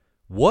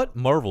What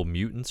Marvel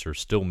mutants are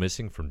still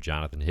missing from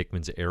Jonathan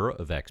Hickman's era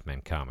of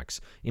X-Men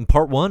comics? In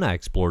Part 1, I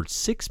explored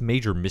 6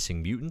 major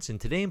missing mutants, and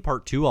today in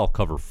Part 2, I'll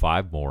cover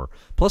 5 more,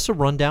 plus a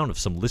rundown of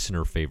some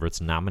listener favorites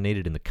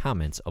nominated in the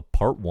comments of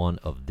Part 1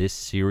 of this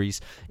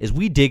series as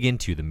we dig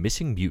into the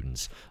missing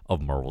mutants of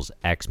Marvel's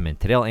X-Men.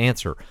 Today I'll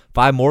answer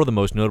 5 more of the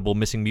most notable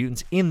missing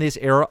mutants in this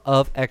era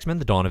of X-Men,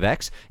 the Dawn of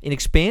X, an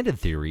expanded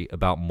theory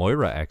about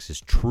Moira X's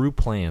true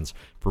plans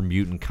for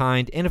mutant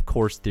kind, and of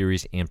course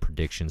theories and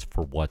predictions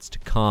for what's to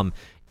come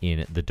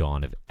in the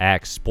Dawn of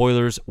X.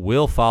 Spoilers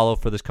will follow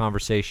for this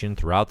conversation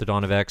throughout the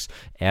Dawn of X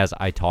as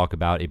I talk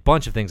about a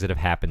bunch of things that have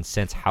happened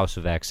since House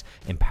of X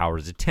and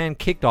Powers of 10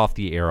 kicked off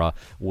the era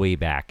way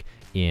back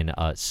in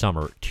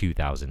summer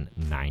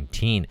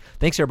 2019.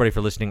 Thanks everybody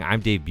for listening.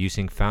 I'm Dave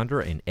Busing, founder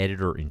and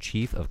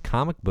editor-in-chief of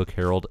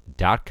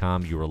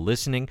comicbookherald.com. You are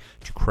listening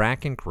to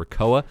Kraken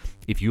Krakoa.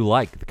 If you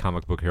like the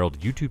Comic Book Herald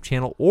YouTube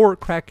channel or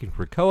Kraken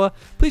Krakoa,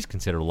 please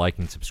consider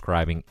liking,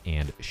 subscribing,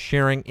 and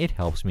sharing. It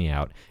helps me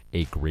out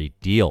a great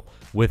deal.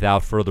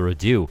 Without further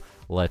ado,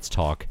 let's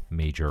talk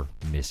major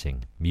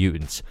missing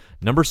mutants.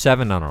 Number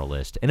 7 on our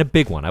list, and a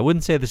big one. I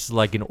wouldn't say this is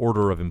like in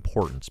order of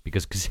importance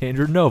because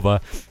Cassandra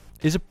Nova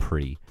is a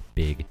pretty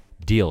big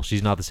deal.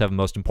 She's not the 7th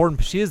most important,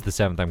 but she is the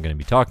 7th I'm going to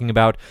be talking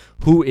about.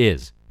 Who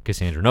is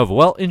Cassandra Nova?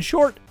 Well, in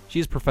short, she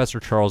is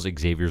Professor Charles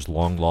Xavier's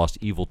long-lost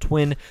evil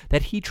twin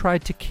that he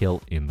tried to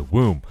kill in the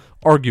womb.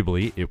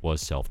 Arguably, it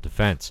was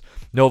self-defense.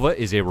 Nova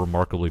is a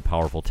remarkably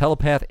powerful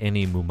telepath and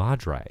a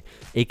Mumadrai,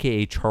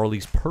 aka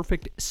Charlie's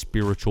perfect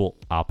spiritual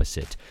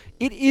opposite.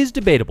 It is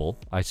debatable,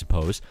 I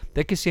suppose,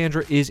 that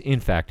Cassandra is in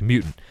fact a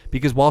mutant,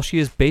 because while she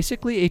is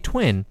basically a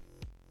twin,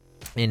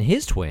 in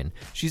his twin,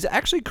 she's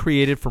actually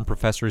created from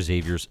Professor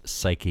Xavier's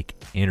psychic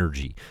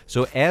energy.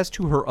 So as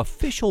to her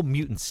official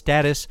mutant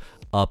status,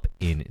 up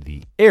in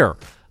the air.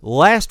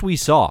 Last we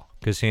saw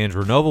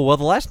Cassandra Nova, well,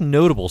 the last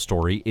notable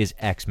story is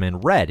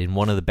X-Men Red, in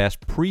one of the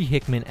best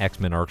pre-Hickman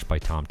X-Men arcs by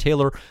Tom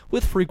Taylor,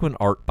 with frequent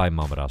art by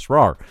Mahmud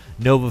Asrar.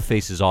 Nova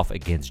faces off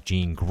against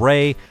Jean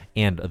Grey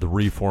and the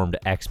reformed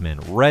X-Men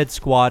Red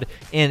Squad,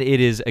 and it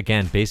is,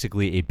 again,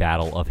 basically a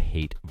battle of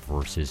hate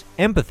versus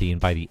empathy,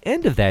 and by the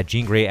end of that,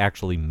 Jean Grey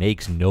actually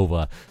makes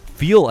Nova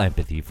feel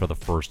empathy for the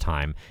first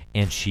time,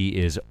 and she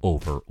is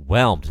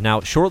overwhelmed. Now,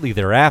 shortly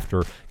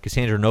thereafter,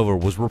 Cassandra Nova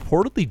was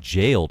reportedly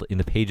jailed in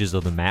the pages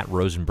of the Matt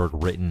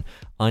Rosenberg-written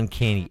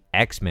Uncanny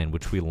X-Men,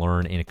 which we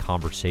learn in a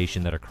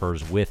conversation that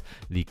occurs with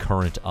the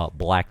current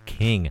Black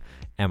King,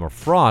 Emma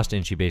Frost,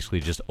 and she basically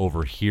just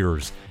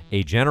overhears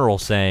a general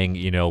saying,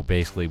 you know,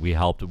 basically,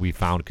 we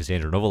found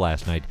Cassandra Nova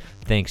last night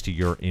thanks to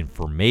your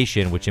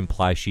information, which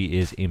implies she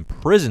is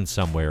imprisoned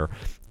somewhere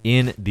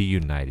in the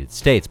United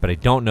States. But I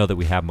don't know that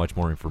we have much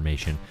more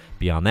information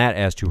beyond that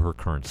as to her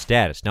current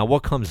status. Now,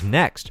 what comes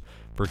next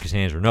for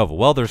Cassandra Nova?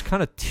 Well, there's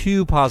kind of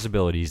 2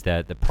 possibilities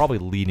that probably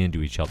lead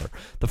into each other.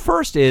 The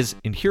first is,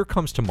 and Here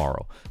Comes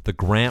Tomorrow, the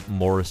Grant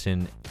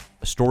Morrison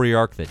story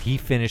arc that he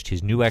finished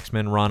his new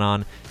X-Men run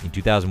on in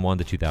 2001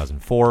 to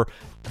 2004.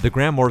 The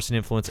Grant Morrison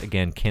influence,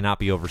 again, cannot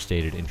be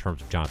overstated in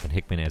terms of Jonathan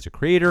Hickman as a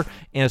creator,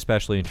 and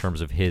especially in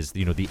terms of his,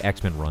 the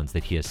X-Men runs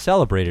that he has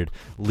celebrated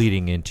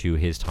leading into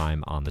his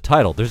time on the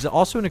title. There's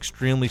also an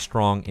extremely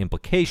strong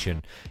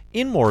implication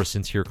in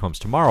Morrison's Here Comes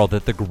Tomorrow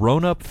that the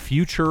grown-up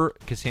future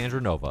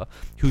Cassandra Nova,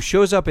 who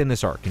shows up in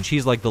this arc, and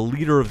she's like the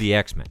leader of the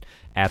X-Men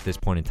at this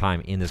point in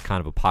time in this kind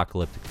of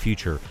apocalyptic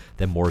future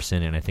that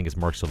Morrison and I think it's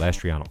Mark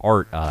Silvestri on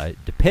art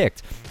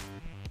depict.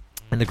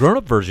 In the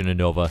grown-up version of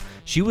Nova,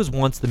 she was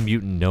once the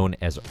mutant known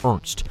as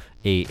Ernst,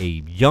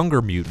 a younger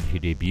mutant who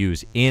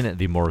debuts in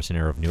the Morrison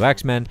era of New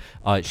X-Men.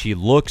 She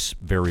looks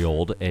very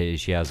old.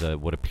 She has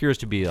what appears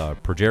to be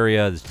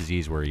progeria, this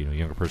disease where a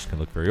younger person can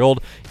look very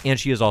old, and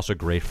she is also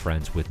great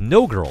friends with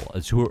No Girl.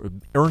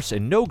 Ernst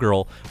and No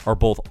Girl are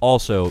both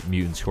also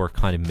mutants who are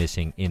kind of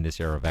missing in this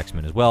era of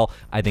X-Men as well.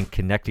 I think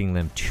connecting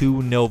them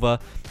to Nova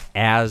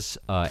as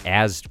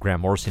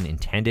Grant Morrison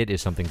intended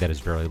is something that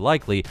is very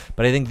likely,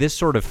 but I think this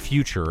sort of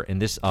future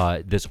and this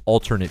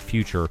alternate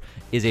future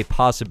is a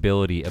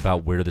possibility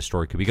about where the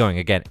story could be going.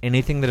 Again,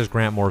 anything that is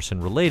Grant Morrison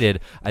related,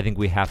 I think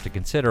we have to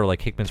consider,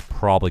 like, Hickman's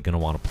probably going to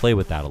want to play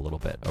with that a little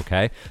bit,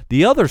 okay?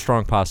 The other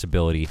strong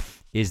possibility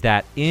is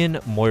that in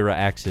Moira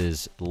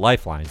X's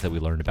lifelines that we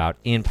learned about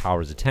in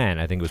Powers of 10,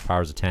 I think it was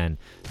Powers of 10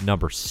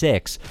 number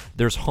 6,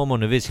 there's Homo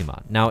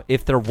Novissima. Now,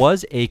 if there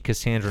was a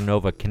Cassandra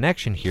Nova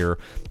connection here,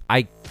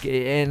 I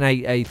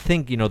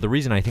think, the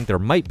reason I think there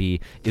might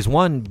be is,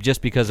 one,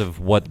 just because of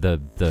what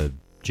the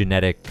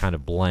genetic kind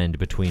of blend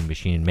between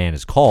machine and man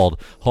is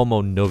called,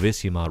 Homo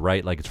Novissima,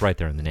 right? Like, it's right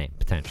there in the name,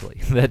 potentially,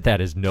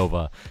 that is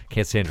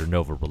Cassandra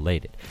Nova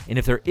related. And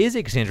if there is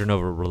a Cassandra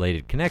Nova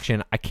related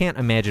connection, I can't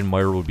imagine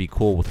Moira would be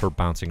cool with her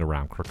bouncing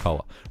around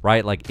Krakoa,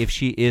 right? Like,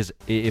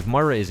 if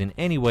Moira is in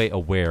any way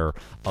aware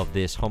of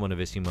this Homo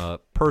Novissima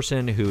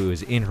person who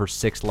is in her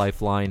 6th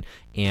lifeline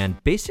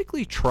and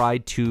basically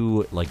tried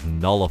to, like,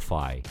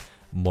 nullify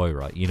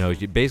Moira.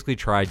 You basically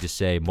tried to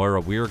say,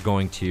 Moira, we are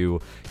going to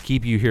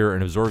keep you here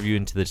and absorb you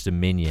into this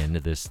dominion,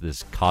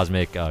 this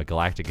cosmic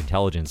galactic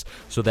intelligence,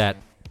 so that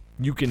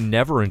you can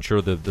never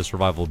ensure the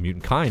survival of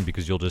mutant kind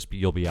because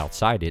you'll be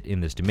outside it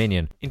in this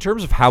Dominion. In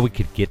terms of how we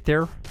could get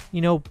there,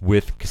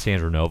 with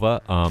Cassandra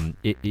Nova,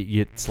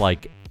 it's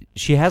like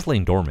she has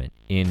lain dormant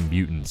in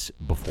mutants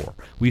before.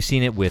 We've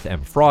seen it with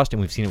Emma Frost, and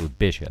we've seen it with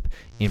Bishop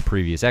in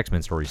previous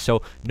X-Men stories.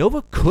 So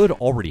Nova could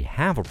already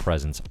have a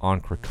presence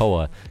on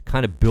Krakoa,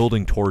 kind of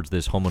building towards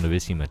this Homo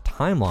Novissima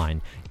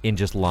timeline and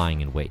just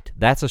lying in wait.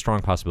 That's a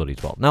strong possibility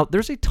as well. Now,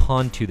 there's a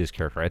ton to this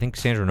character. I think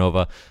Cassandra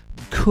Nova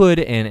could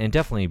and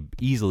definitely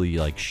easily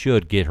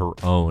should get her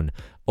own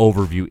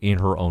overview in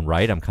her own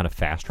right. I'm kind of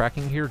fast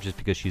tracking here just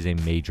because she's a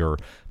major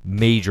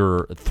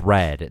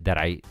thread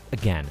that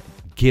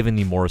given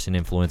the Morrison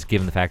influence,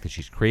 given the fact that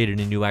she's created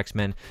a new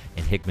X-Men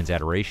and Hickman's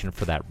adoration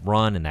for that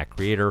run and that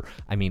creator,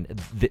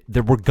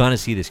 we're going to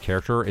see this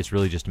character. It's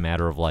really just a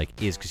matter of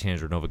is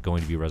Cassandra Nova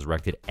going to be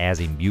resurrected as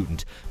a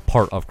mutant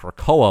part of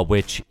Krakoa,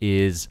 which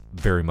is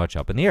very much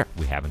up in the air.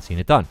 We haven't seen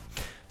it done.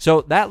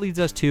 So that leads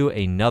us to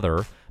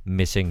another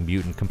missing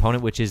mutant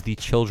component, which is the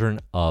Children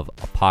of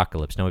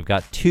Apocalypse. Now we've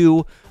got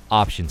two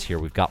options here.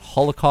 We've got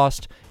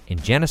Holocaust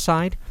and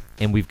Genocide,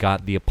 and we've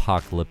got the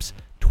Apocalypse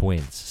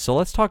Twins. So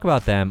let's talk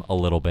about them a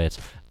little bit.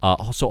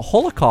 So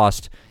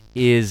Holocaust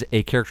is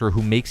a character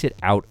who makes it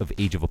out of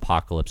Age of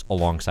Apocalypse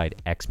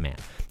alongside X-Man.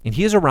 And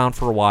he is around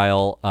for a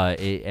while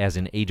as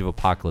an Age of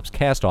Apocalypse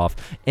cast-off.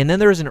 And then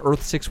there is an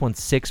Earth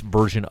 616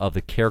 version of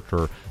the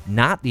character,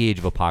 not the Age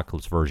of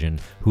Apocalypse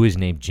version, who is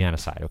named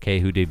Genocide,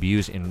 who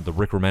debuts in the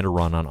Rick Remender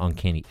run on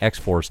Uncanny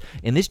X-Force.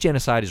 And this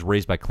Genocide is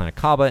raised by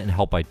Klanakaba and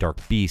helped by Dark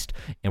Beast.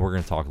 And we're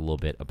going to talk a little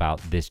bit about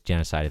this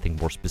Genocide, I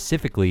think, more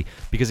specifically,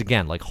 because,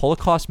 again,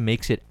 Holocaust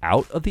makes it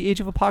out of the Age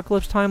of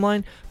Apocalypse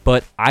timeline,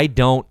 but I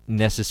don't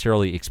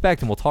necessarily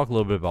expect, and we'll talk a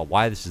little bit about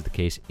why this is the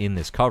case in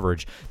this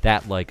coverage,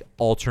 that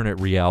alternate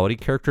reality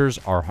characters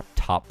are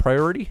top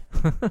priority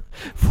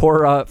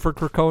for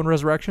Krakoan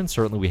Resurrection.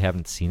 Certainly we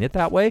haven't seen it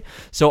that way.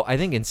 So I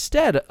think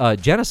instead,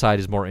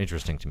 Genocide is more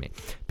interesting to me,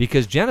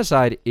 because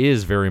Genocide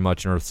is very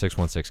much an Earth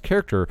 616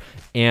 character,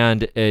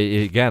 and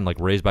again,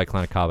 raised by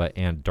Klanakaba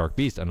and Dark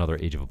Beast, another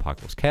Age of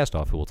Apocalypse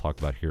castoff, who we'll talk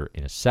about here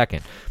in a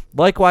second.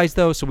 Likewise,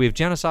 though, so we have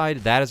Genocide.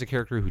 That is a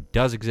character who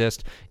does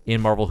exist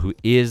in Marvel, who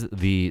is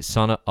the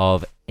son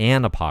of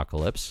an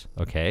Apocalypse,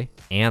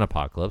 an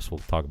Apocalypse. We'll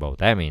talk about what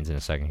that means in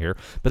a second here.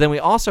 But then we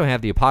also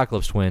have the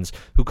Apocalypse Twins,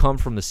 who come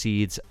from the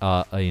seeds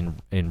in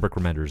Rick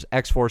Remender's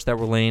X-Force that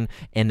were laid,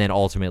 and then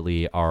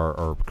ultimately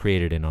are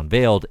created and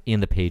unveiled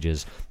in the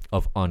pages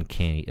of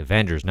Uncanny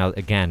Avengers. Now,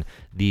 again,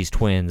 these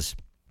twins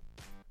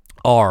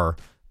are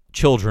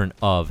children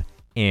of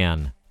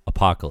an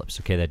Apocalypse.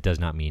 That does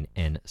not mean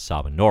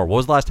En-Sabah Nur. What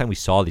was the last time we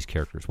saw these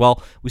characters?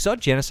 Well, we saw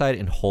Genocide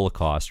and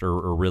Holocaust,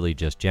 or really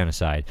just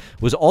Genocide,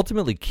 was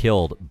ultimately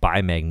killed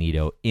by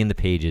Magneto in the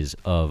pages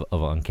of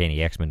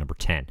Uncanny X-Men number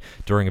 10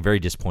 during a very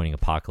disappointing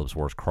Apocalypse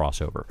Wars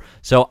crossover.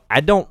 So I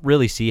don't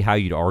really see how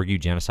you'd argue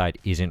Genocide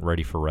isn't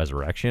ready for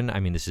resurrection.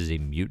 This is a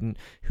mutant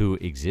who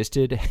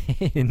existed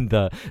in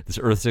this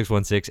Earth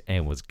 616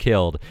 and was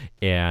killed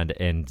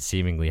and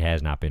seemingly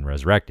has not been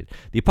resurrected.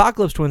 The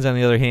Apocalypse Twins, on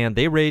the other hand,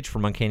 they ranged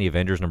from Uncanny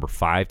Avengers number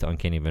 5 to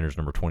Uncanny Avengers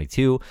number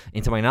 22,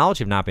 and to my knowledge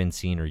have not been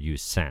seen or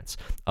used since.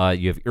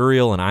 You have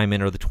Uriel and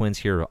Iman are the twins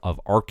here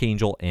of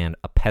Archangel and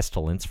a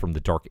Pestilence from the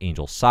Dark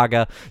Angel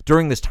saga.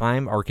 During this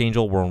time,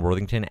 Archangel Warren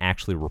Worthington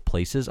actually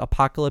replaces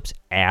Apocalypse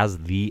as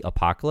the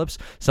Apocalypse,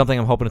 something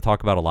I'm hoping to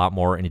talk about a lot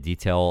more in a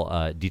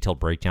detailed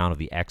breakdown of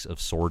the X of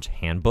Swords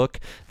handbook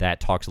that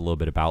talks a little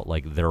bit about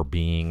there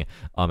being,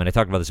 and I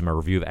talked about this in my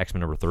review of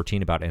X-Men number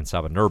 13 about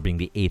En-Sabah Nur being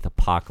the 8th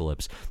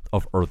Apocalypse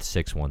of Earth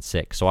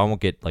 616. So I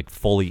won't get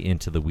fully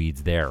into the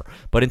weeds there.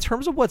 But in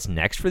terms of what's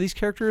next for these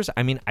characters,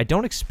 I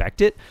don't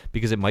expect it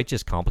because it might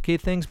just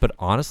complicate things, but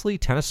honestly,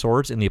 Ten of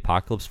Swords and the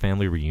Apocalypse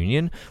family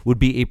reunion would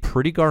be a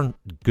pretty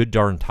good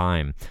darn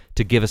time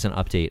to give us an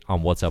update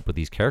on what's up with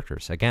these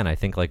characters. Again, I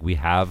think we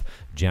have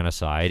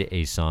Genocide,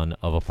 a son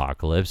of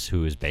Apocalypse,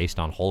 who is based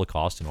on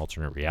Holocaust, an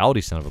alternate reality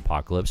son of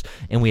Apocalypse,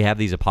 and we have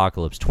these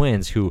Apocalypse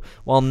Twins who,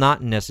 while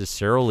not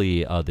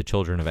necessarily the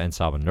children of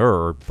En-Sabah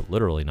Nur, but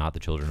literally not the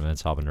children of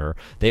En-Sabah Nur,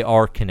 they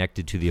are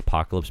connected to the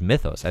Apocalypse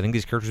mythos. I think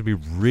these characters would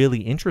be really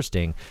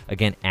interesting,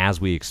 again,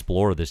 as we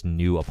explore this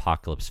new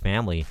Apocalypse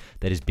family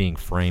that is being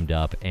framed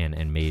up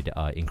and made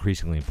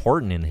increasingly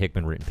important in the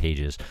Hickman-written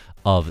pages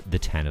of the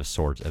Ten of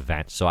Swords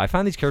event. So I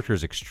find these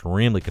characters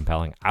extremely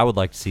compelling. I would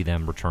like to see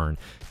them return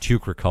to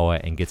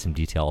Krakoa and get some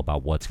detail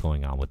about what's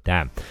going on with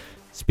them.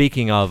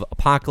 Speaking of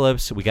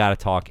Apocalypse, we got to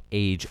talk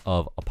Age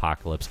of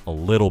Apocalypse a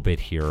little bit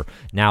here.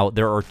 Now,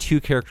 there are two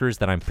characters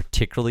that I'm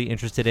particularly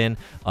interested in.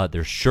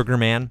 There's Sugar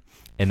Man,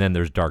 and then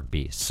there's Dark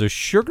Beast. So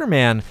Sugar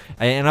Man,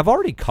 and I've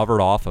already covered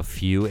off a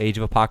few Age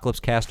of Apocalypse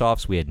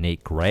cast-offs. We had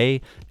Nate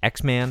Gray,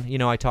 X-Man,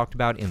 I talked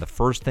about in the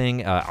first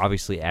thing.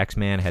 Obviously,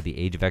 X-Man had the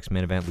Age of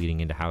X-Men event leading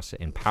into House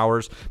and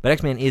Powers, but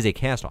X-Man is a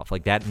cast-off.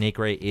 That Nate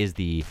Gray is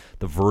the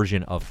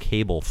version of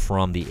Cable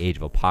from the Age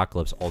of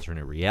Apocalypse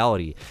alternate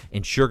reality,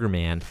 and Sugar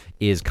Man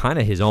is kind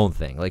of his own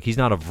thing. He's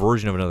not a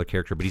version of another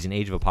character, but he's an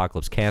Age of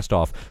Apocalypse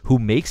cast-off who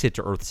makes it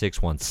to Earth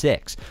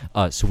 616.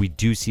 So we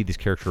do see this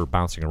character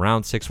bouncing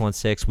around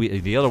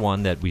 616. the other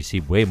one that we see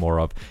way more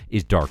of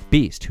is Dark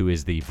Beast, who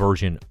is the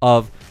version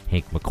of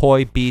Hank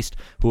McCoy Beast,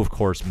 who of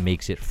course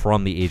makes it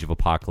from the Age of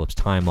Apocalypse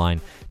timeline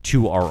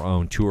to our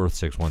own, to Earth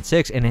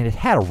 616, and it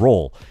had a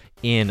role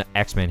in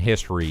X-Men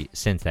history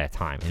since that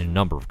time in a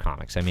number of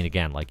comics. I mean,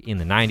 again, like in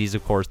the 90s,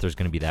 of course, there's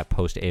going to be that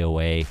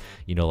post-AOA,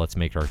 let's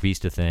make Dark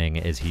Beast a thing,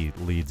 as he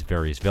leads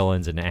various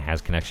villains and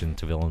has connection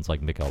to villains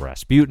like Mikhail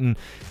Rasputin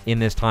in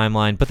this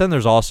timeline. But then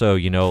there's also,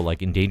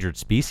 like Endangered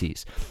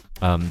Species,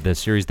 the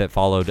series that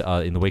followed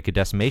in the wake of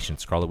Decimation,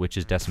 Scarlet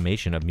Witch's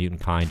decimation of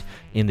mutant kind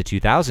in the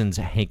 2000s.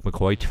 Hank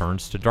McCoy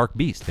turns to Dark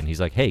Beast, and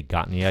he's like, hey,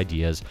 got any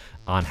ideas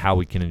on how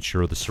we can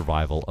ensure the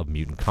survival of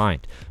mutant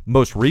kind?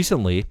 Most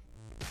recently,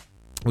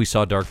 we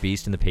saw Dark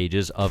Beast in the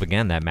pages of,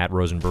 again, that Matt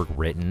Rosenberg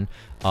written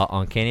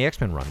Uncanny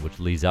X-Men run, which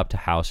leads up to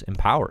House and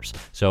Powers.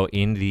 So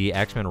in the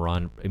X-Men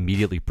run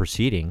immediately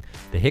preceding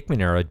the Hickman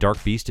era,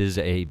 Dark Beast is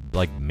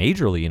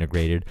majorly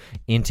integrated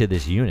into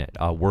this unit,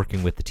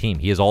 working with the team.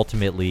 He is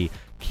ultimately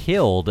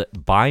killed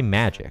by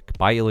magic,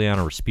 by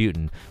Ileana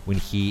Rasputin, when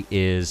he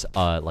is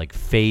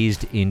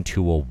phased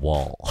into a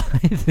wall,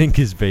 I think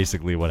is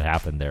basically what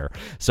happened there.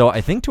 So I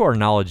think to our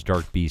knowledge,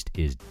 Dark Beast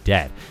is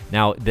dead.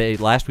 Now,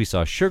 last we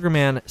saw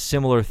Sugarman,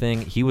 similar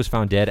thing. He was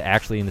found dead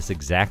actually in this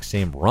exact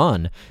same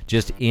run,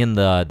 just in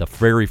the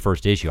very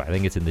first issue. I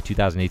think it's in the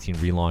 2018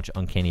 relaunch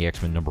Uncanny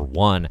X-Men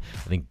 #1.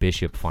 I think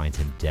Bishop finds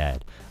him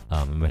dead.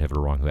 I might have it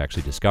wrong who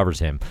actually discovers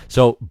him.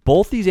 So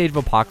both these Age of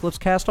Apocalypse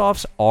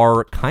cast-offs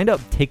are kind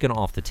of taken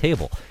off the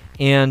table.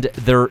 And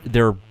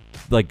they're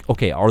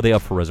okay, are they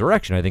up for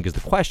resurrection, I think is the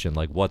question.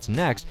 What's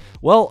next?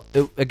 Well,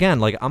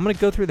 again, I'm going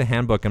to go through the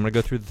handbook. I'm going to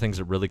go through the things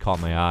that really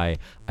caught my eye,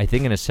 I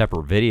think in a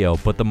separate video.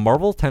 But the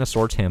Marvel Ten of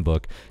Swords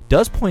handbook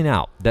does point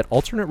out that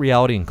alternate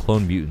reality and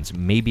clone mutants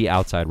may be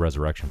outside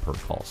resurrection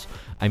protocols.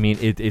 I mean,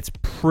 it's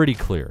pretty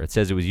clear. It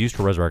says it was used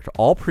to resurrect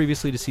all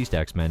previously deceased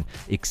X-Men,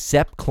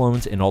 except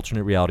clones and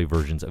alternate reality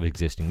versions of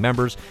existing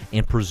members,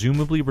 and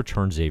presumably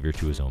return Xavier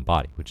to his own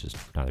body, which is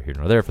neither here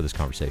nor there for this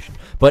conversation.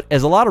 But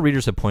as a lot of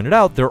readers have pointed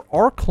out, there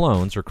are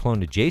clones or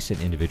clone-adjacent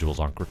individuals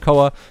on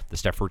Krakoa. The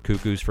Stepford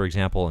Cuckoos, for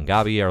example, and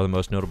Gabi are the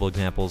most notable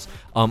examples.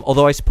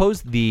 Although I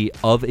suppose the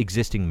of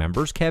existing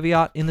members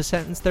caveat in the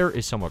sentence there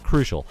is somewhat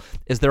crucial,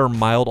 as there are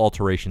mild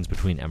alterations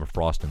between Emma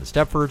Frost and the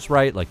Stepfords,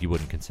 right? You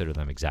wouldn't consider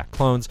them exact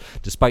clones,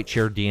 despite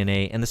shared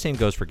DNA, and the same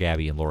goes for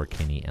Gabi and Laura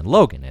Kinney and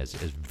Logan as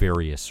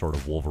various sort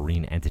of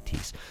Wolverine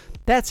entities.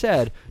 That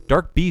said,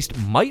 Dark Beast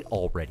might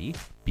already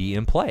be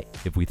in play,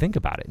 if we think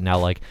about it.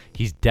 Now,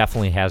 he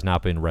definitely has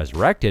not been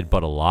resurrected,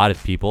 but a lot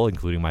of people,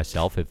 including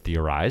myself, have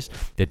theorized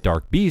that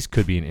Dark Beast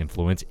could be an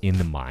influence in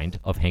the mind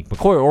of Hank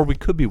McCoy, or we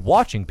could be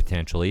watching,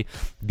 potentially,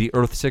 the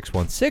Earth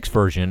 616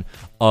 version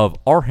of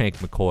our Hank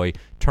McCoy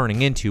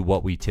turning into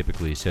what we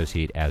typically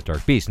associate as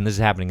Dark Beast. And this is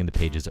happening in the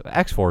pages of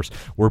X-Force,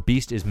 where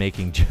Beast is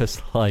making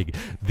just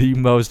the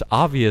most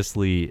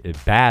obviously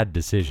bad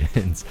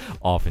decisions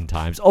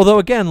oftentimes. Although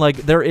again,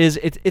 there is,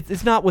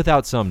 it's not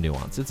without some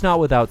nuance. It's not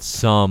without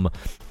some,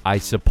 I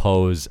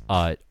suppose,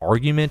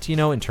 argument,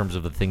 in terms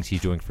of the things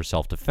he's doing for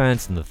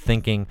self-defense and the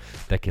thinking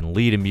that can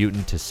lead a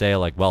mutant to say,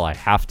 well, I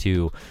have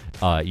to,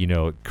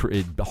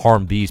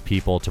 harm these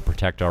people to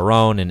protect our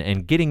own,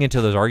 and getting into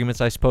those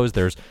arguments, I suppose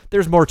there's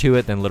more to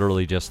it than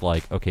literally just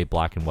okay,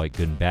 black and white,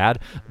 good and bad.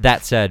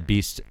 That said,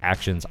 Beast's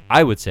actions,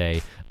 I would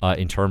say,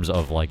 in terms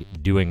of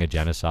doing a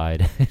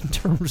genocide, in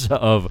terms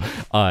of,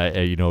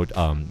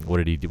 what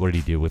did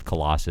he do with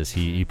Colossus?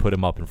 He put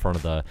him up in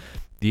front of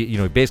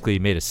basically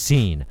made a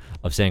scene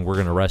of saying we're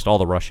going to arrest all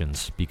the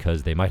Russians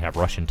because they might have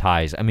Russian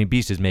ties. I mean,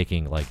 Beast is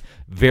making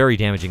very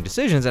damaging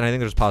decisions, and I think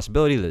there's a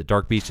possibility that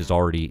Dark Beast is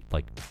already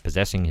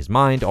possessing his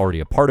mind, already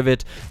a part of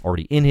it,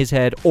 already in his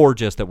head, or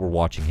just that we're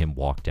watching him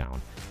walk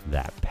down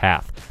that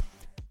path.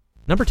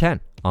 Number 10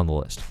 on the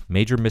list,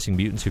 major missing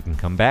mutants who can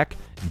come back,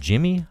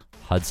 Jimmy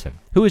Hudson.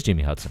 Who is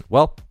Jimmy Hudson?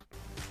 Well,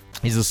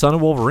 he's the son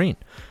of Wolverine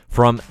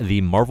from the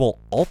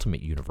Marvel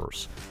Ultimate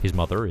Universe. His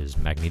mother is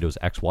Magneto's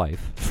ex-wife,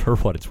 for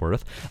what it's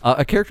worth,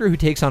 a character who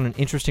takes on an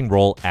interesting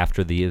role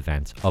after the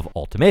events of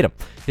Ultimatum.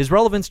 His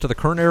relevance to the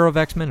current era of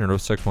X-Men and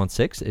Earth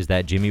 616 is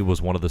that Jimmy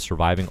was one of the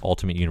surviving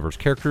Ultimate Universe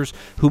characters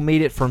who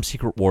made it from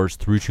Secret Wars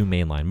through to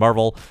mainline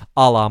Marvel,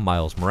 a la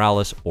Miles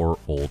Morales or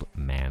Old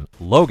Man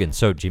Logan.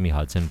 So Jimmy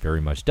Hudson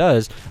very much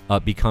does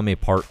become a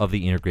part of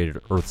the integrated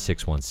Earth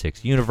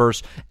 616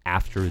 universe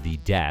after the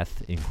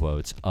death, in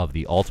quotes, of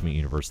the Ultimate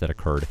Universe that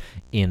occurred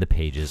in the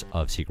pages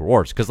of Secret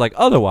Wars. Because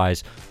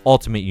otherwise,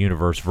 Ultimate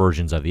Universe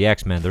versions of the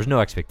X-Men, there's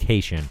no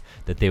expectation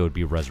that they would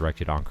be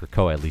resurrected on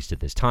Krakoa, at least at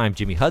this time.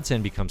 Jimmy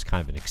Hudson becomes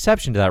kind of an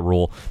exception to that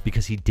rule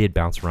because he did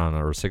bounce around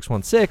on Earth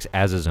 616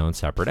 as his own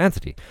separate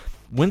entity.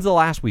 When's the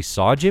last we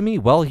saw Jimmy?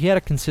 Well, he had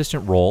a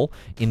consistent role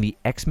in the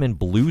X-Men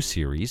Blue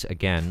series.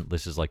 Again,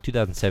 this is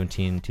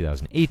 2017,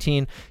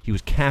 2018. He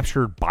was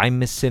captured by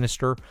Miss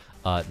Sinister,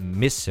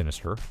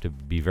 to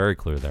be very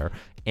clear there,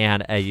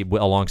 and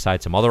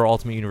alongside some other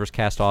Ultimate Universe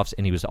cast-offs,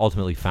 and he was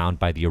ultimately found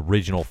by the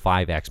original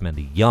 5 X-Men,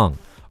 the young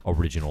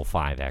original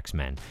 5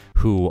 X-Men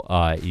who,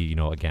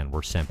 again,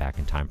 were sent back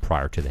in time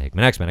prior to the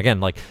Hickman X-Men. Again,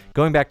 like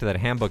going back to that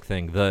handbook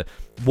thing,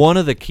 one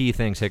of the key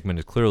things Hickman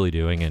is clearly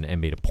doing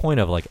and made a point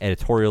of, like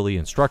editorially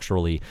and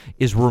structurally,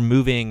 is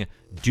removing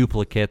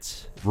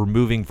duplicates,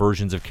 removing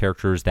versions of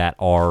characters that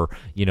are,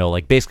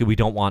 like basically we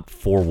don't want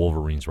 4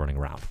 Wolverines running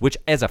around, which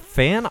as a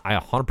fan, I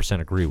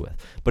 100% agree with.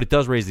 But it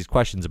does raise these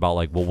questions about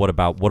like, well,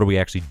 what are we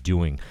actually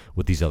doing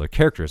with these other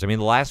characters? I mean,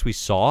 the last we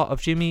saw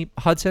of Jimmy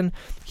Hudson,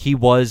 he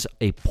was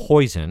a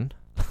poison,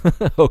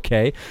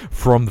 okay,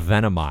 from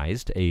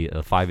Venomized, a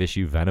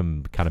 5-issue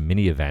Venom kind of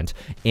mini event,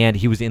 and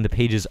he was in the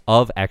pages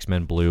of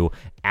X-Men Blue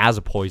as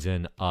a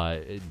poison,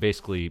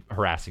 basically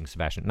assaulting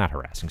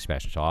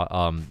Sebastian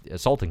Shaw,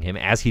 assaulting him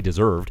as he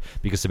deserved,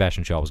 because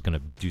Sebastian Shaw was going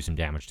to do some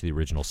damage to the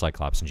original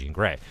Cyclops and Jean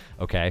Grey.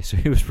 Okay, so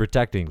he was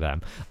protecting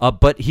them,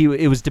 but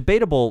it was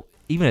debatable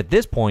even at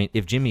this point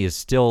if Jimmy is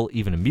still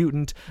even a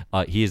mutant.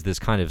 He is this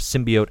kind of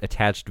symbiote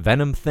attached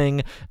Venom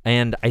thing,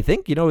 and I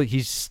think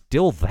he's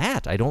still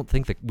that. I don't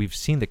think that we've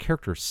seen the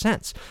character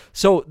since.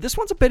 So this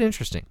one's a bit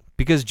interesting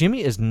because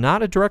Jimmy is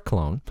not a direct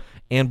clone,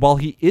 and while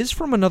he is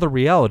from another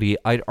reality,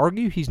 I'd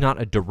argue he's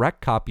not a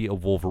direct copy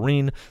of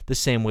Wolverine the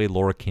same way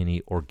Laura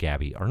Kinney or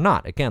Gabby are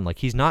not. Again, like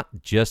he's not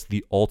just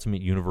the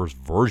Ultimate Universe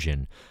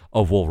version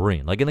of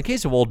Wolverine. Like in the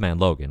case of Old Man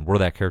Logan, were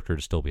that character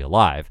to still be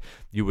alive,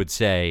 you would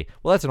say,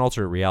 well, that's an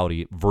alternate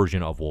reality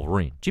version of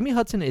Wolverine. Jimmy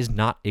Hudson is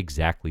not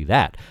exactly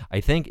that.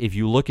 I think if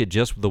you look at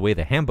just the way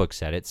the handbook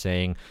said it,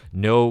 saying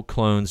no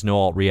clones, no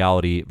alt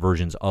reality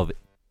versions of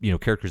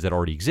characters that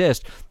already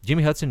exist,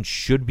 Jimmy Hudson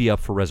should be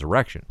up for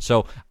resurrection.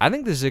 So I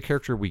think this is a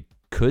character we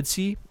could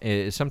see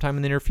sometime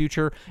in the near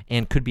future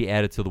and could be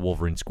added to the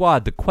Wolverine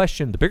squad.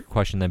 The bigger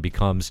question then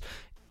becomes,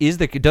 does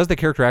the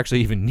character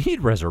actually even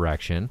need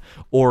resurrection,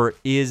 or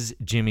is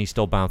Jimmy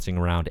still bouncing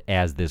around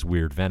as this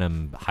weird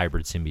Venom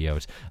hybrid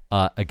symbiote,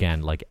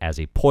 again, like as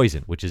a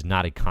poison, which is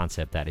not a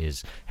concept that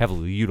is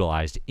heavily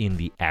utilized in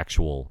the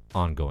actual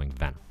ongoing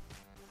Venom.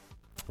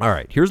 All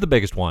right, here's the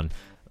biggest one.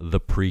 The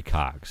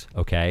precogs,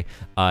 okay?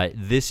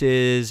 This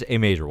is a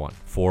major one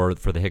for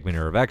the Hickman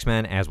era of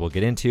X-Men, as we'll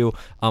get into.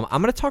 I'm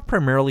going to talk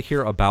primarily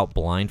here about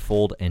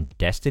Blindfold and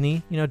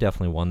Destiny,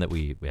 definitely one that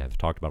we have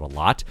talked about a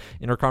lot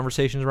in our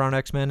conversations around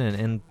X-Men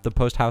and the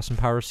post-House and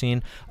Power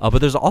scene. But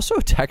there's also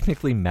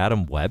technically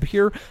Madam Web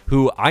here,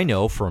 who I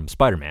know from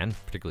Spider-Man,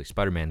 particularly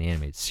Spider-Man the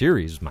Animated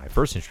Series, my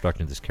first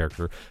introduction to this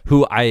character,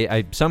 who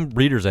some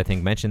readers, I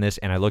think, mentioned this,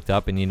 and I looked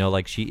up, and,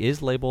 like, she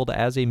is labeled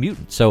as a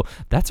mutant. So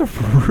that's a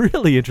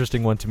really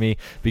interesting one to me,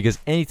 because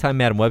anytime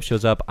Madam Web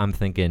shows up, I'm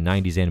thinking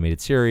 90s animated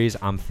series,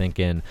 I'm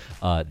thinking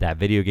that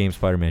video game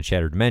Spider-Man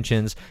Shattered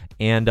Dimensions,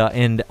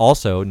 and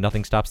also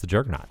Nothing Stops the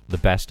Juggernaut, the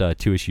best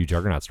 2-issue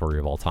Juggernaut story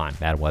of all time.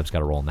 Madam Web's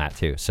got a role in that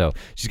too. So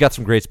she's got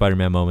some great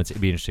Spider-Man moments.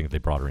 It'd be interesting if they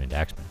brought her into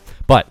X-Men.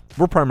 But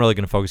we're primarily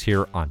going to focus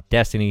here on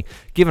Destiny,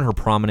 given her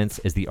prominence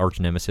as the arch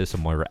nemesis of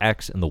Moira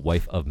X and the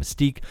wife of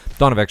Mystique.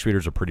 Dawn of X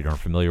readers are pretty darn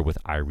familiar with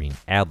Irene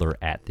Adler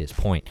at this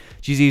point.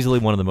 She's easily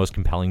one of the most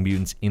compelling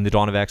mutants in the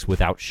Dawn of X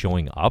without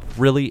showing up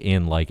really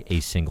in like a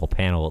single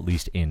panel, at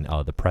least in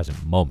the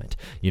present moment.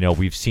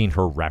 We've seen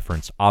her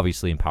referenced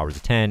obviously in Powers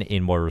of 10,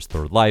 in Moira's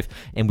Third Life,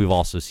 and we've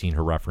also seen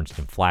her referenced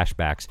in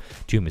flashbacks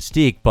to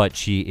Mystique, but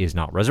she is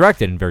not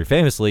resurrected. And very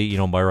famously,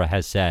 Moira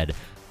has said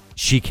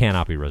she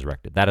cannot be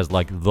resurrected. That is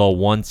like the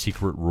one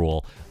secret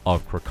rule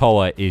of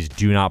Krakoa, is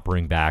do not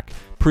bring back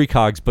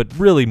precogs, but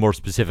really more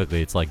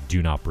specifically, it's like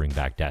do not bring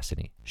back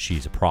Destiny.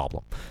 She's a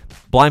problem.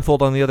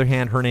 Blindfold, on the other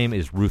hand, her name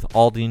is Ruth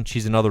Aldine.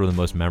 She's another of the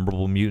most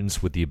memorable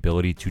mutants with the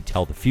ability to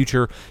tell the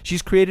future.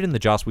 She's created in the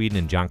Joss Whedon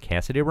and John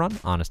Cassaday run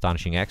on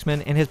Astonishing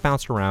X-Men and has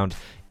bounced around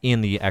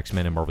in the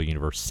X-Men and Marvel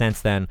Universe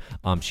since then.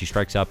 She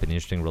strikes up an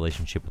interesting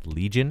relationship with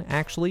Legion,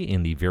 actually,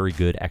 in the very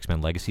good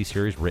X-Men Legacy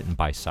series written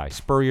by Cy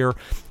Spurrier.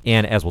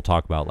 And as we'll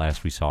talk about,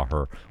 last we saw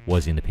her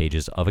was in the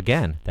pages of,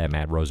 again, that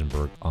Matt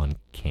Rosenberg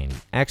Uncanny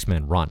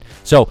X-Men run.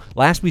 So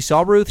last we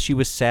saw Ruth, she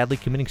was sadly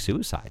committing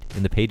suicide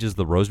in the pages of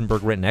the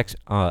Rosenberg written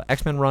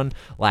X-Men run.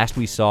 Last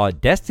we saw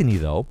Destiny,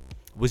 though,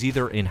 was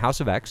either in House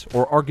of X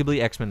or arguably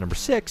X-Men number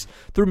 6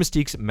 through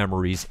Mystique's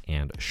memories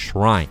and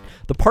Shrine.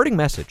 The parting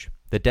message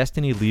that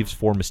Destiny leaves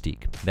for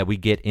Mystique that we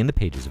get in the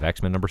pages of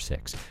X-Men number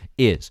 6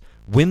 is,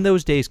 when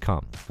those days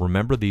come,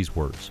 remember these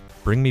words,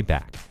 bring me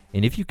back,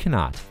 and if you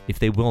cannot, if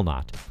they will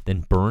not,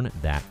 then burn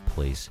that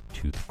place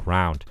to the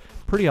ground.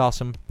 Pretty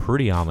awesome,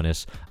 pretty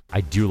ominous.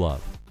 I do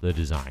love the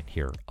design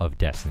here of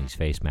Destiny's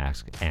face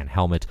mask and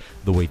helmet.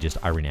 The way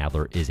just Irene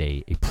Adler is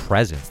a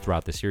presence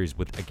throughout the series,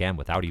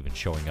 without even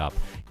showing up,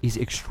 is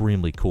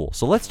extremely cool.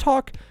 So let's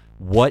talk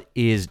what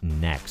is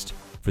next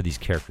for these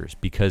characters,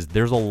 because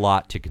there's a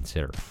lot to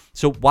consider.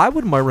 So why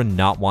would Moira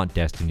not want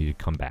Destiny to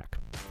come back?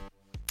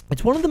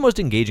 It's one of the most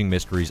engaging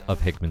mysteries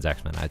of Hickman's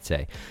X-Men, I'd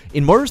say.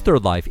 In Moira's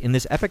Third Life, in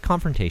this epic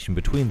confrontation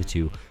between the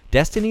two,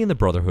 Destiny and the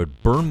Brotherhood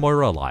burn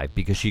Moira alive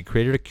because she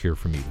created a cure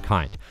for mutant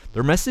kind.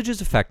 Their message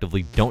is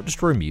effectively, don't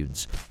destroy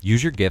mutants,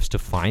 use your gifts to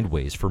find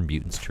ways for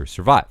mutants to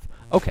survive.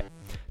 Okay,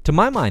 To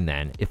my mind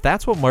then, if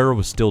that's what Moira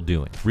was still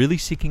doing, really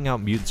seeking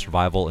out mutant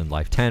survival in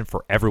Life 10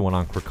 for everyone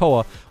on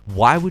Krakoa,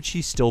 why would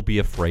she still be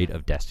afraid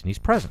of Destiny's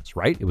presence,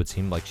 right? It would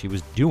seem like she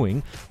was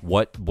doing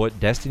what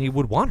Destiny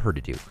would want her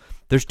to do.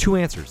 There's two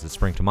answers that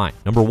spring to mind.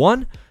 Number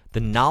one, the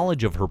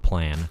knowledge of her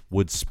plan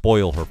would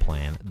spoil her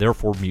plan,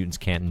 therefore mutants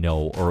can't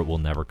know or it will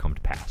never come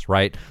to pass,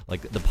 right?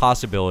 Like the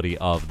possibility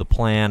of the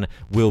plan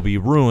will be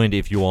ruined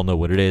if you all know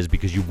what it is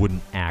because you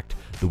wouldn't act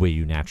the way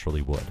you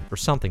naturally would, or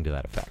something to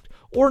that effect.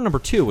 Or number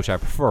two, which I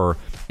prefer,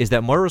 is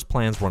that Moira's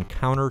plans run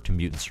counter to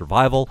mutant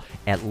survival,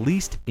 at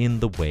least in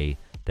the way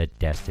that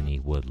Destiny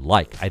would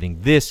like. I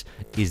think this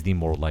is the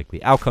more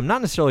likely outcome.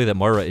 Not necessarily that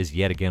Moira is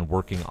yet again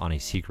working on a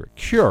secret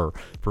cure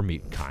for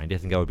mutant kind. I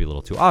think that would be a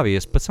little too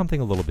obvious, but something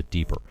a little bit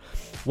deeper.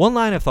 One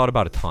line I've thought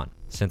about a ton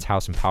since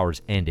House and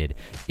Powers ended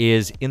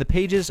is in the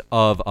pages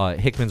of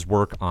Hickman's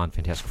work on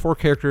Fantastic Four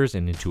characters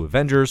and into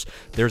Avengers,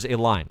 there's a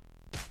line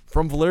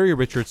from Valeria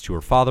Richards to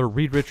her father,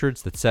 Reed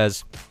Richards, that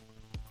says,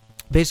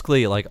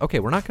 basically, like, okay,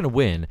 we're not going to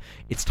win.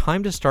 It's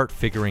time to start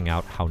figuring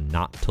out how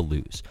not to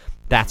lose.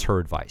 That's her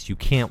advice. You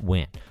can't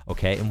win,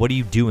 okay? And what do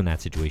you do in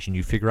that situation?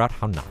 You figure out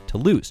how not to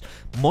lose.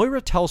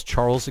 Moira tells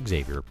Charles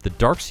Xavier the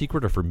dark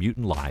secret of her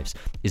mutant lives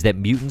is that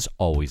mutants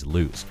always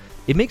lose.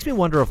 It makes me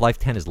wonder if Life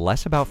 10 is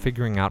less about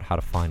figuring out how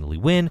to finally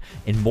win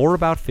and more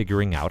about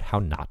figuring out how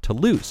not to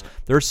lose.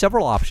 There are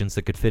several options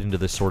that could fit into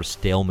this sort of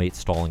stalemate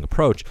stalling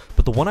approach,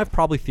 but the one I've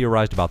probably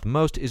theorized about the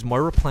most is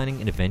Moira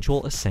planning an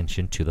eventual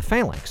ascension to the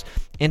Phalanx,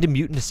 and a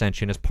mutant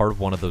ascension as part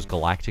of one of those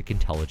galactic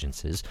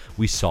intelligences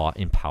we saw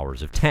in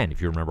Powers of 10,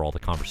 if you remember all the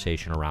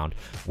conversation around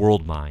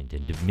Worldmind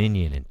and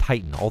Dominion and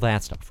Titan, all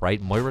that stuff,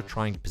 right? Moira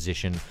trying to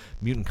position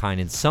mutant kind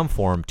in some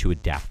form to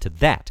adapt to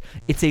that.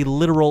 It's a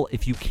literal,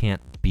 if you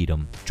can't beat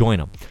them, join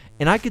them.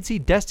 And I could see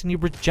Destiny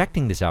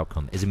rejecting this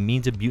outcome as a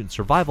means of mutant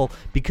survival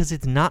because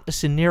it's not a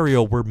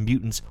scenario where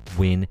mutants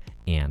win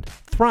and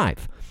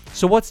thrive.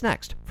 So what's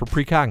next for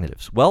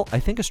Precognitives? Well, I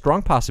think a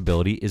strong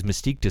possibility is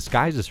Mystique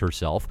disguises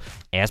herself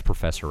as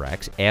Professor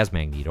X, as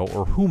Magneto,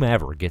 or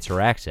whomever gets her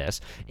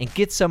access, and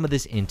gets some of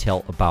this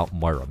intel about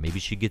Moira. Maybe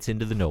she gets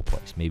into the No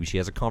Place. Maybe she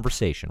has a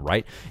conversation,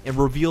 right? And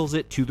reveals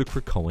it to the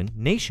Krakoan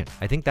nation.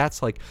 I think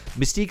that's like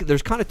Mystique.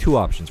 There's kind of two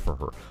options for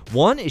her.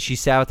 One is she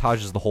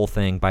sabotages the whole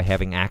thing by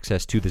having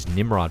access to this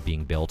Nimrod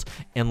being built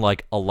and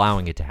like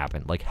allowing it to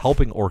happen, like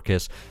helping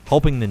Orcus,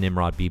 helping the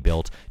Nimrod be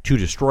built to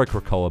destroy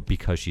Krakoa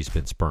because she's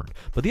been spurned.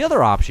 But the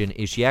other option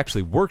is she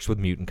actually works with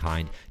mutant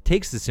kind,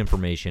 takes this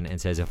information and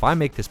says, if I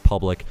make this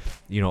public,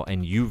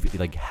 and you've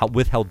like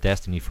withheld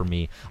Destiny from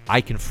me, I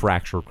can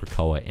fracture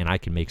Krakoa and I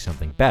can make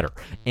something better.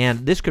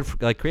 And this could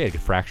create a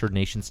fractured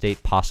nation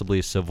state, possibly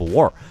a civil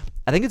war.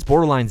 I think it's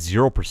borderline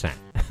 0%.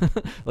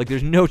 Like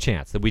there's no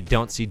chance that we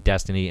don't see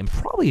Destiny and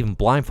probably even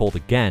Blindfold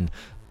again,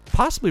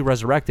 possibly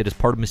resurrected as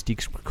part of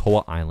Mystique's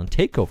Krakoa Island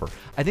takeover.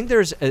 I think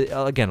there's,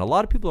 again, a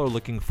lot of people are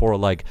looking for,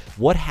 like,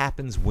 what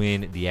happens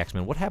when the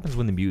X-Men, what happens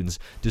when the mutants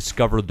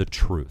discover the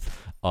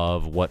truth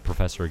of what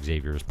Professor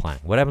Xavier is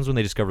planning? What happens when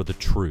they discover the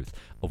truth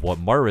of what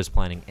Moira is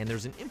planning? And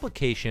there's an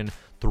implication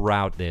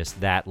throughout this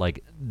that,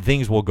 like,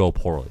 things will go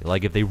poorly.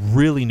 Like, if they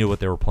really knew what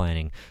they were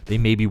planning, they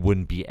maybe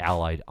wouldn't be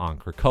allied on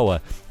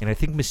Krakoa. And I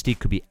think Mystique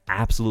could be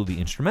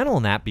absolutely instrumental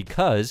in that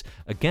because,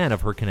 again,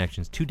 of her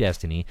connections to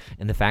Destiny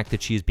and the fact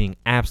that she is being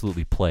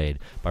absolutely played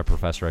by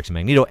Professor X and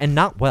Magneto, and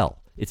not well.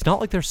 It's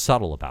not like they're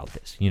subtle about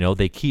this.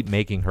 They keep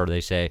making her,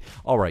 they say,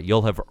 all right,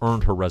 you'll have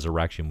earned her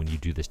resurrection when you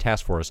do this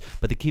task for us,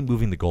 but they keep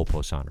moving the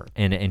goalposts on her.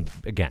 And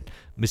again,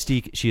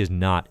 Mystique, she is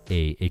not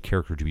a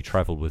character to be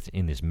trifled with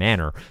in this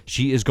manner.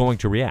 She is going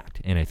to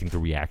react, and I think the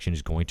reaction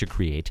is going to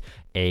create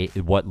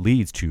what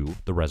leads to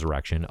the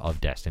resurrection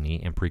of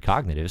Destiny and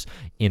Precognitives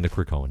in the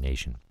Krakoan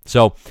nation.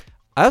 So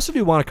I also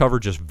do want to cover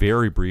just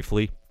very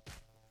briefly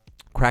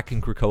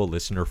Cracking Krakoa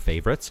listener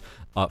favorites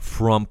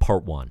from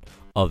part 1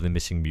 of the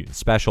Missing Mutant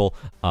special.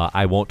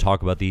 I won't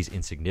talk about these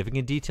in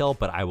significant detail,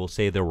 but I will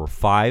say there were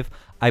 5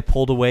 I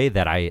pulled away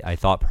that I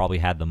thought probably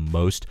had the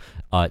most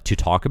to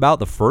talk about.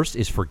 The first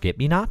is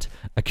Forget-Me-Not,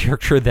 a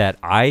character that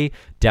I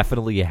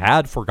definitely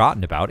had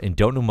forgotten about and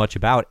don't know much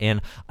about.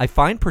 And I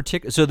find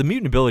so the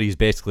mutant ability is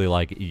basically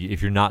like,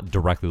 if you're not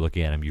directly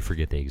looking at him, you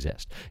forget they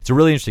exist. It's a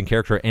really interesting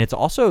character. And it's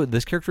also,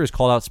 this character is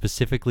called out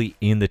specifically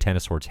in the Ten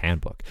of Swords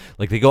handbook.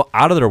 Like, they go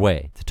out of their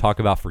way to talk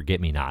about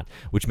Forget-Me-Not,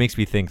 which makes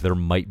me think there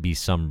might be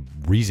some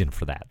reason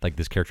for that. Like,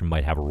 this character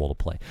might have a role to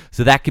play.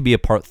 So that could be a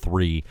part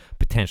 3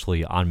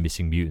 potentially on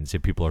Missing Mutants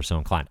if people are so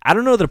inclined. I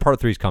don't know that a part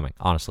 3 is coming,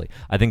 honestly.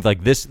 I think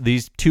like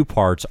these 2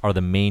 parts are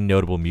the main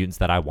notable mutants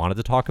that I wanted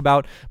to talk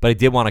about, but I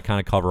did want to kind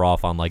of cover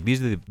off on, like,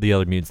 these are the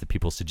other mutants that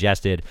people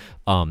suggested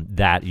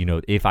that,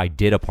 if I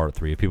did a part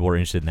 3, if people were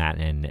interested in that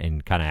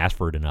and kind of asked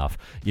for it enough,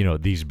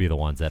 these would be the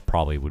ones that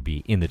probably would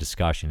be in the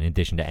discussion in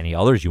addition to any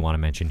others you want to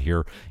mention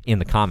here in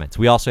the comments.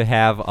 We also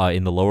have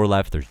in the lower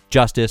left, there's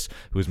Justice,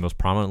 who is most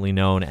prominently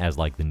known as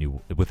like the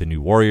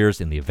New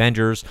Warriors in the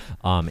Avengers.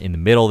 In the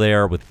middle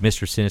there with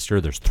Mr.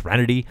 Sinister, there's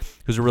Threnody,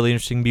 who's a really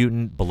interesting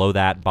mutant. Below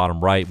that, bottom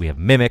right, we have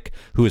Mimic,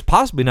 who is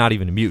possibly not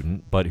even a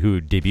mutant, but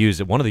who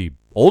debuts at one of the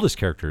oldest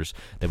characters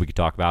that we could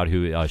talk about,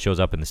 who shows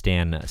up in the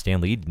Stan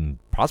Lee and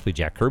possibly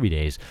Jack Kirby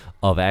days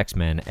of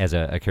X-Men as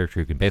a character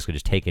who can basically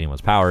just take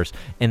anyone's powers.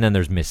 And then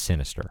there's Miss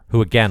Sinister,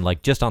 who, again,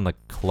 like, just on the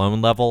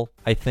clone level,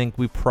 I think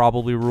we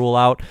probably rule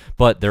out.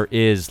 But there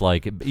is,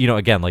 like,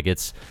 again, like,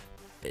 it's,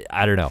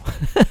 I don't know.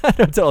 I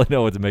don't totally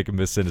know what to make of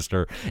Miss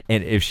Sinister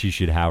and if she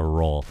should have a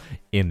role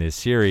in this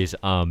series.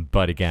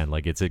 But again,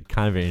 like, it's a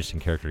kind of an interesting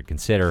character to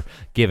consider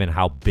given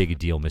how big a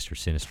deal Mr.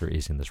 Sinister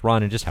is in this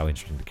run and just how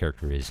interesting the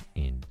character is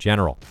in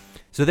general.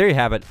 So there you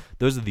have it.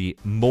 Those are the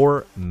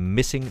more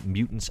missing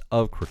mutants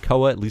of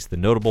Krakoa, at least the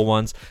notable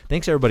ones.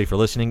 Thanks, everybody, for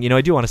listening.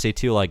 I do want to say,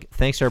 too, like,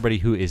 thanks to everybody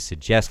who is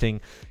suggesting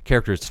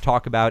characters to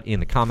talk about in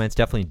the comments.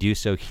 Definitely do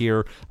so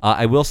here.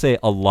 I will say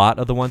a lot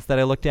of the ones that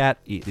I looked at,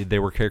 they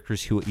were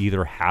characters who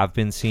either have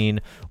been seen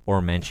or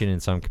mentioned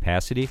in some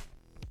capacity.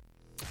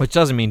 Which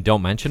doesn't mean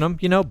don't mention them,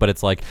 but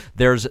it's like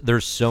there's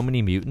so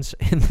many mutants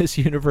in this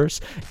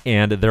universe,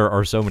 and there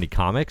are so many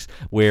comics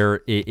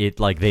where it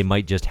like they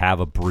might just have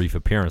a brief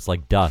appearance.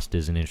 Like Dust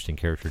is an interesting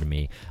character to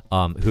me,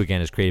 who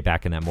again is created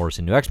back in that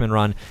Morrison New X-Men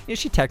run.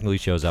 She technically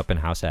shows up in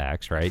House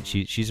X, right?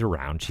 She's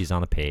around, she's on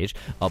the page.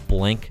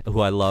 Blink, who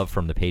I love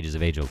from the pages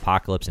of Age of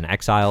Apocalypse and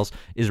Exiles,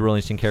 is a really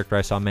interesting character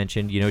I saw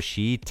mentioned.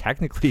 She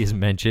technically is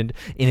mentioned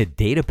in a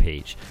data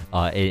page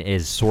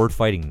as sword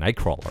fighting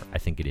Nightcrawler, I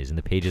think it is, in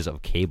the pages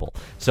of Cable.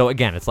 So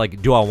again, it's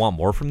like, do I want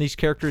more from these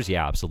characters?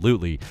 Yeah,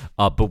 absolutely.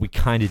 But we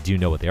kind of do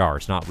know what they are.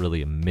 It's not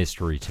really a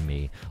mystery to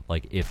me,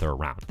 like, if they're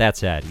around. That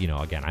said,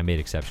 again, I made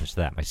exceptions to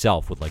that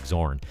myself with, like,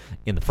 Zorn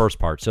in the first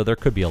part. So there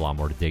could be a lot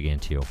more to dig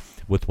into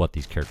with what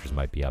these characters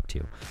might be up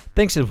to.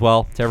 Thanks as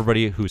well to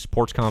everybody who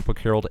supports Comic Book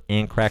Herald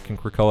and Kraken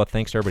Krakoa.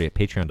 Thanks to everybody at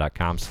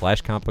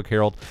patreon.com/Comic Book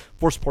Herald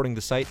for supporting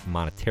the site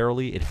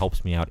monetarily. It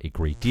helps me out a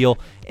great deal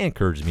and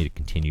encourages me to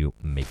continue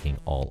making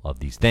all of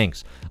these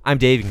things. I'm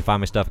Dave. You can find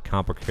my stuff at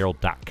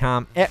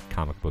comicbookherald.com, at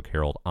Comic Book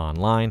Herald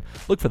online.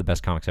 Look for the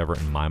best comics ever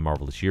and My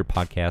Marvelous Year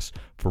podcast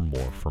for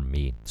more from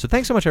me. So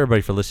thanks so much,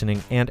 everybody, for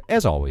listening. And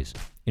as always,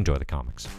 enjoy the comics.